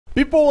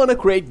People want to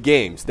create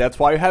games. That's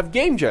why you have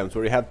game jams,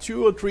 where you have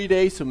 2 or 3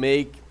 days to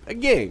make a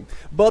game.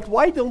 But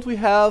why don't we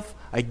have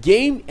a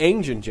game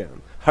engine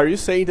jam? Are you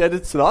saying that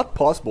it's not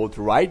possible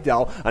to write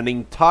down an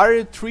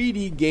entire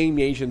 3D game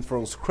engine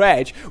from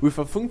scratch with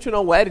a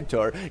functional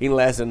editor in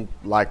less than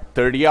like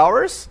 30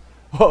 hours?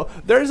 Well,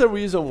 there's a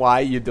reason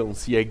why you don't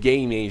see a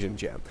game engine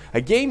jam.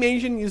 A game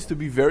engine used to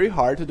be very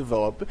hard to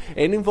develop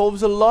and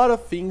involves a lot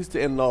of things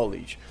and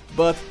knowledge.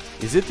 But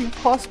is it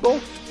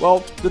impossible?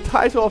 Well, the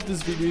title of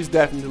this video is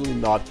definitely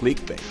not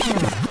clickbait.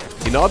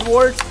 In other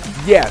words,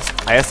 yes,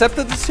 I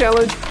accepted this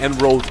challenge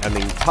and wrote an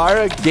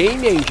entire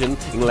game engine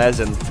in less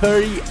than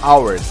 30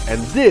 hours,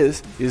 and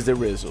this is the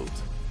result.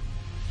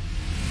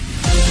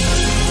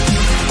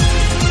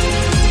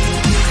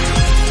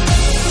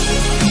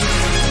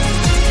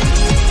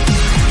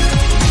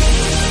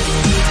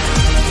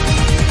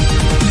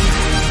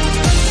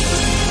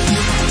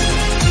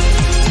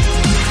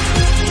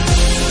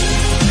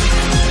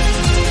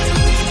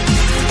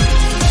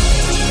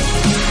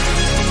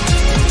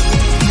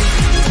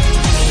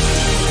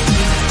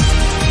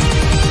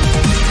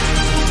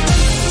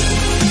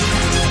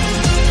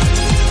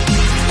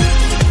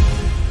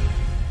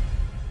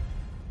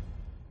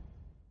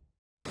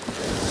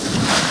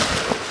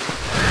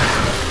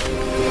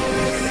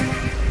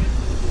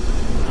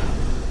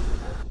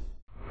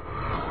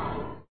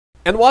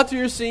 And what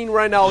you're seeing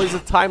right now is a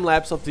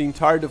time-lapse of the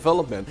entire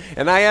development,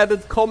 and I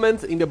added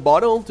comments in the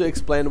bottom to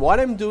explain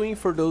what I'm doing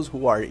for those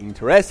who are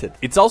interested.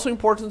 It's also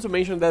important to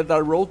mention that I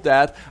wrote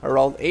that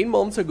around 8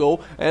 months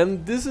ago,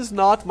 and this is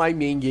not my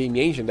main game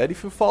engine, that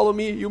if you follow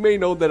me, you may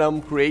know that I'm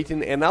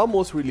creating and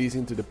almost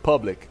releasing to the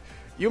public.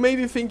 You may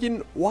be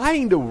thinking, why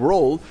in the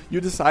world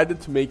you decided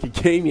to make a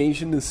game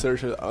engine in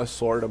such a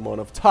short amount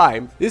of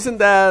time? Isn't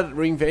that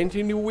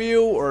reinventing the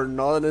wheel or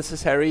not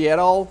necessary at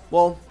all?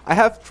 Well, I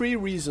have 3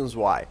 reasons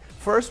why.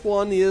 First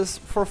one is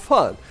for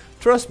fun.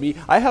 Trust me,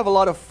 I have a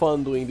lot of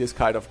fun doing this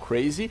kind of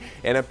crazy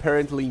and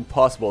apparently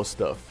impossible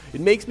stuff.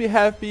 It makes me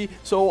happy,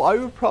 so I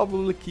will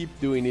probably keep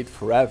doing it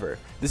forever.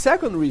 The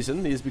second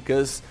reason is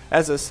because,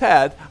 as I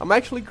said, I'm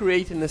actually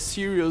creating a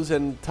serious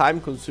and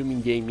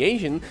time-consuming game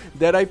engine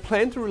that I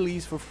plan to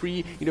release for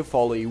free in the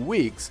following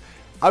weeks.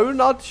 I will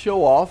not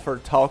show off or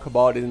talk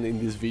about it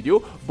in this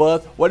video,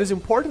 but what is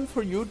important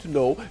for you to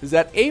know is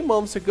that 8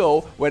 months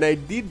ago, when I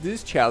did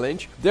this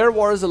challenge, there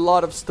was a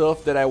lot of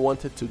stuff that I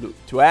wanted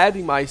to add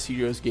in my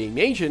serious game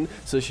engine,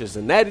 such as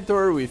an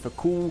editor with a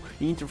cool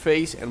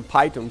interface and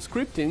Python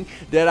scripting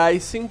that I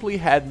simply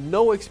had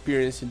no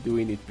experience in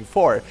doing it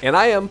before. And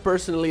I am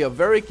personally a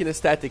very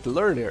kinesthetic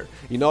learner.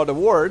 In other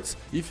words,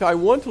 if I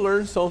want to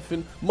learn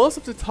something most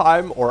of the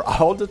time or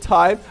all the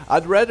time,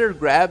 I'd rather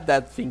grab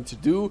that thing to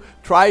do,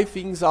 try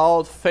things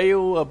out,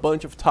 fail a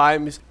bunch of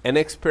times, and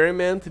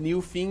experiment new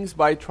things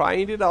by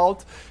trying it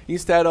out,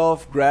 instead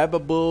of grab a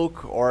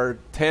book or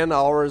 10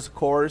 hours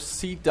course,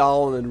 sit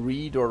down and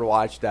read or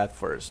watch that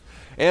first.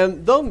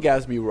 And don't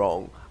get me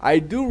wrong, I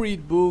do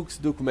read books,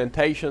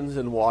 documentations,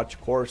 and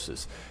watch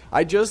courses.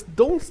 I just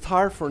don't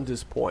start from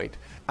this point.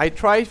 I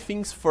try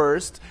things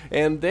first,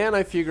 and then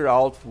I figure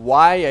out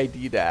why I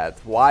did that,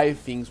 why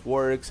things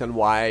works and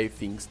why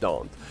things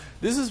don't.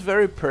 This is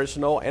very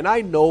personal, and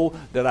I know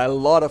that a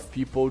lot of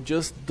people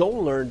just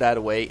don't learn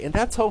that way, and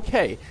that's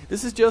okay.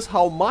 This is just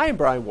how my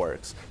brain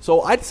works.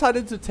 So I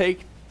decided to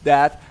take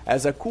that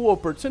as a cool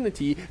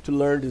opportunity to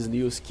learn these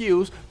new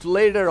skills to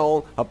later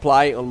on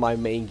apply on my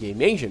main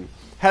game engine.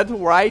 Had to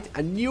write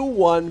a new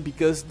one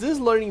because this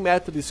learning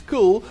method is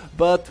cool,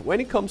 but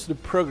when it comes to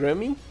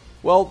programming,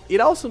 well,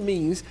 it also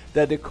means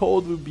that the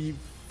code will be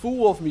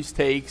full of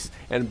mistakes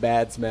and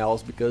bad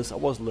smells because I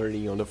was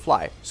learning on the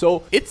fly.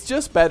 So it's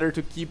just better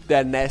to keep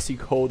that nasty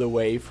code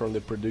away from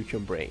the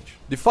production branch.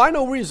 The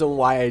final reason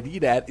why I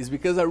did that is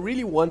because I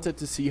really wanted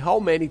to see how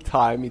many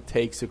time it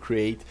takes to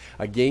create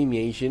a game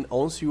engine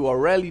once you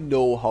already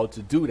know how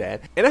to do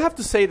that. And I have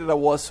to say that I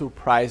was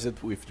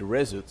surprised with the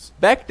results.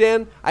 Back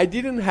then, I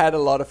didn't have a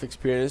lot of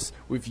experience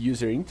with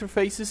user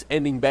interfaces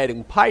and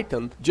embedding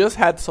Python, just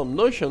had some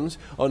notions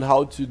on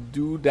how to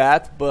do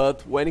that,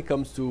 but when it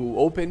comes to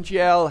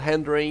OpenGL,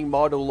 rendering,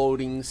 model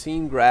loading,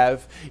 scene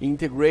graph,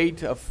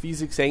 integrate a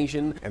physics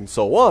engine, and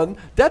so on,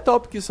 that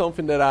topic is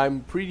something that I'm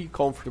pretty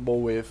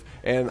comfortable with,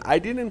 and I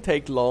didn't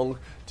take long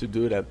to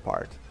do that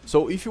part.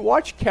 So if you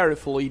watch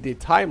carefully the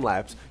time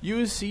lapse, you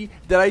will see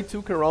that I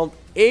took around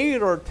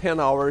 8 or 10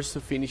 hours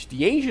to finish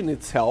the engine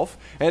itself,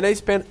 and I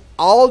spent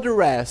all the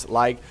rest,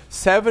 like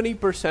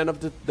 70%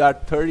 of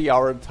that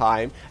 30-hour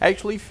time,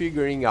 actually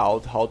figuring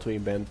out how to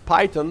embed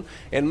Python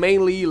and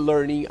mainly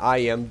learning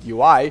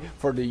IMGUI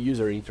for the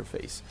user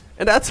interface.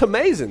 And that's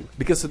amazing,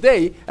 because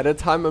today, at the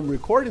time I'm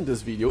recording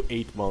this video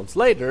 8 months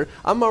later,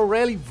 I'm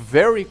already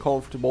very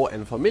comfortable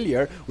and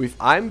familiar with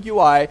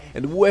IMGUI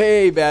and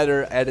way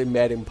better at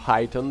embedding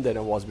Python than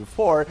I was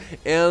before.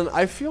 And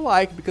I feel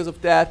like because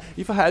of that,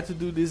 if I had to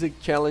do this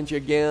challenge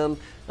again,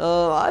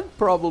 I'd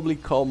probably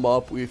come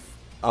up with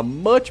a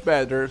much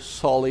better,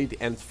 solid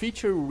and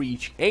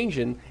feature-rich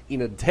engine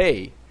in a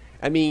day.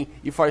 I mean,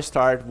 if I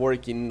start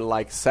working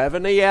like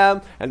 7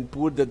 a.m. and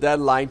put the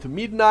deadline to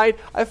midnight,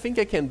 I think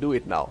I can do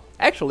it now.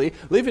 Actually,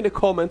 leave in a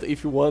comment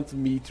if you want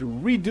me to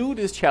redo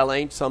this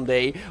challenge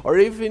someday, or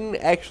even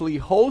actually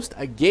host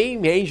a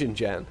game engine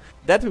jam.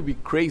 That would be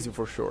crazy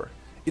for sure.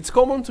 It's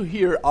common to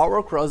hear all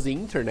across the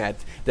internet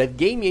that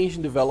game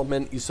engine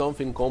development is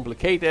something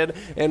complicated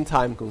and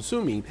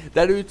time-consuming,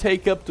 that it will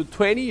take up to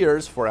 20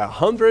 years for a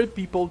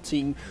 100-people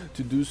team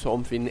to do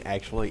something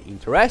actually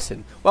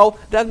interesting. Well,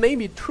 that may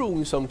be true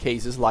in some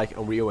cases like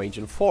Unreal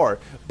Engine 4,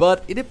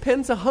 but it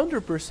depends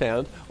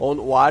 100%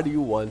 on what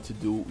you want to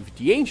do with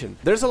the engine.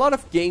 There's a lot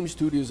of game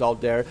studios out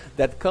there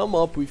that come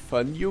up with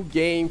a new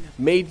game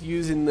made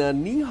using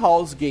an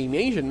in-house game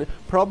engine,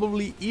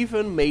 probably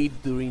even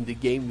made during the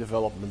game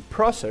development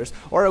process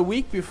or a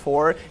week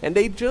before, and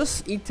they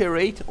just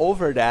iterate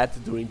over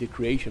that during the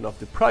creation of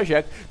the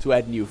project to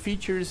add new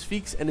features,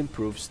 fix and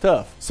improve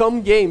stuff.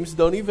 Some games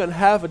don't even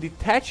have a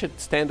detached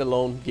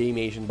standalone game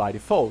engine by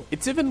default.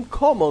 It's even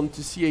common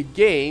to see a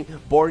game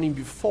born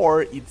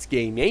before its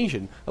game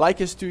engine, like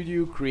a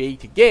studio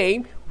create a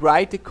game,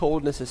 write the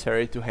code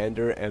necessary to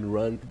render and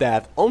run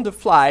that on the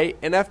fly,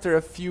 and after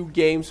a few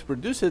games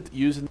produced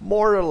using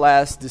more or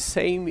less the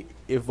same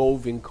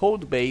evolving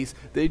code base,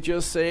 they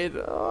just said,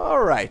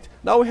 alright,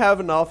 now we have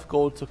enough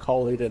code to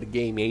call it a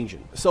game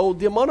engine. So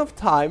the amount of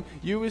time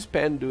you will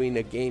spend doing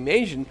a game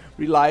engine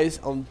relies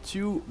on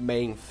two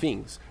main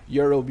things: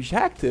 your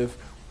objective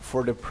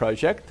for the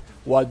project,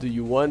 what do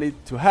you want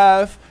it to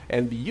have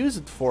and be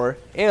used for,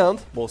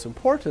 and, most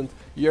important,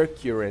 your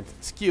current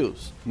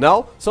skills.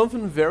 Now,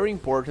 something very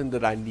important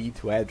that I need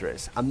to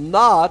address. I'm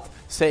not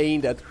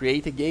saying that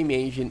create a game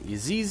engine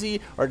is easy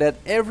or that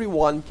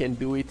everyone can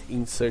do it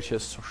in such a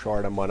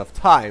short amount of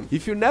time.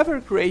 If you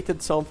never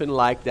created something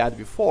like that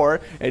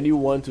before and you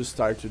want to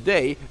start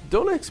today,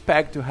 don't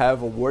expect to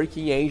have a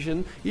working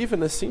engine,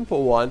 even a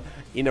simple one,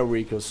 in a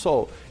week or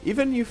so,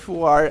 even if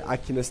you are a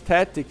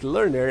kinesthetic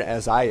learner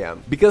as I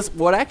am. Because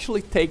what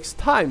actually takes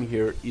time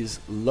here is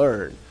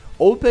learn.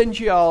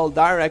 OpenGL,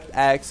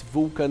 DirectX,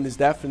 Vulkan is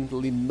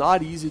definitely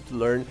not easy to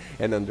learn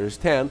and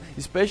understand,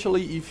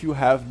 especially if you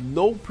have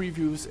no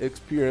previous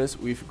experience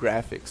with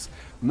graphics.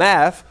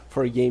 Math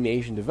for game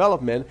engine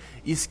development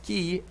is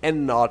key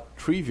and not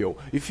trivial.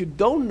 If you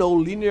don't know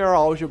linear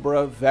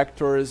algebra,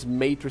 vectors,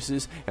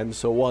 matrices, and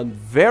so on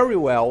very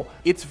well,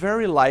 it's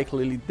very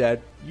likely that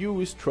you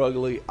will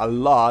struggle a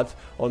lot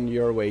on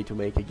your way to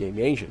make a game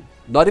engine.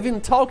 Not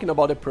even talking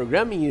about the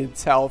programming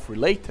itself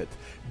related,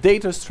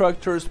 data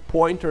structures,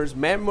 pointers,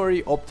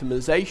 memory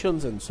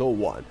optimizations, and so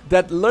on.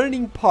 That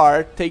learning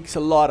part takes a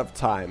lot of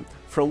time,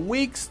 from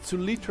weeks to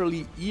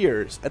literally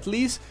years. At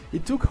least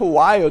it took a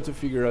while to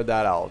figure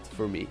that out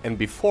for me. And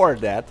before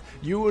that,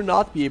 you will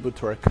not be able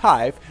to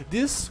archive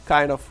this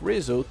kind of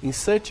result in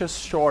such a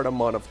short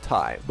amount of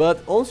time.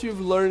 But once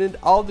you've learned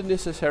all the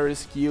necessary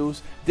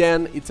skills,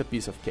 then it's a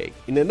piece of cake.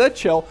 In a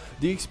nutshell,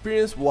 the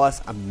experience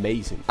was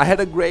amazing. I had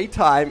a great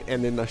time,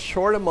 and in a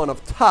short amount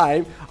of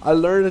time, I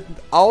learned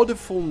all the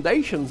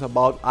foundations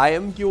about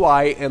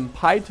IMGUI and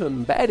Python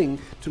embedding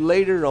to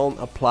later on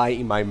apply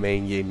in my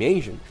main game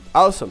engine.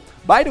 Awesome.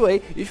 By the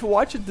way, if you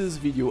watched this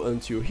video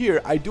until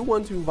here, I do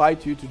want to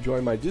invite you to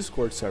join my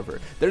Discord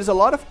server. There's a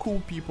lot of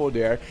cool people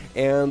there,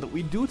 and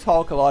we do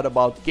talk a lot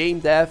about game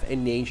dev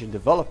and engine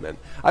development.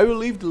 I will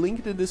leave the link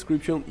in the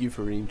description if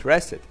you're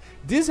interested.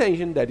 This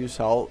engine that you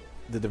saw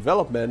the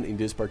development in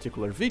this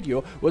particular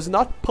video was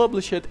not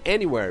published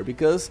anywhere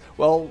because,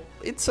 well,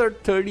 it's a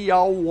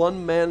 30-hour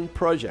one-man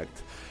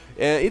project.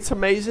 It's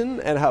amazing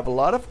and have a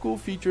lot of cool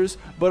features,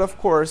 but of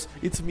course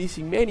it's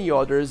missing many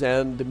others,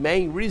 and the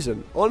main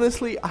reason,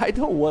 honestly, I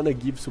don't want to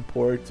give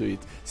support to it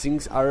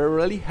since I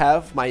already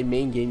have my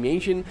main game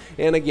engine,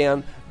 and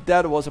again,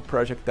 that was a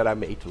project that I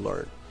made to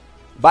learn.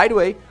 By the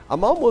way,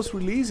 I'm almost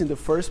releasing the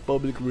first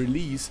public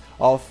release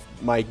of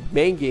my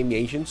main game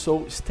engine,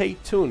 so stay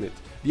tuned.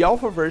 The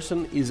alpha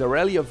version is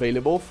already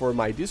available for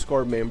my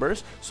Discord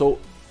members, so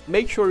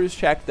make sure you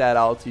check that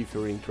out if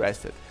you're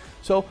interested.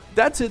 So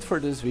that's it for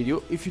this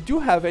video. If you do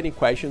have any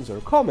questions or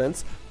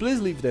comments,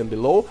 please leave them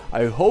below.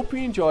 I hope you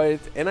enjoyed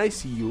it, and I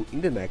see you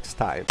in the next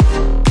time.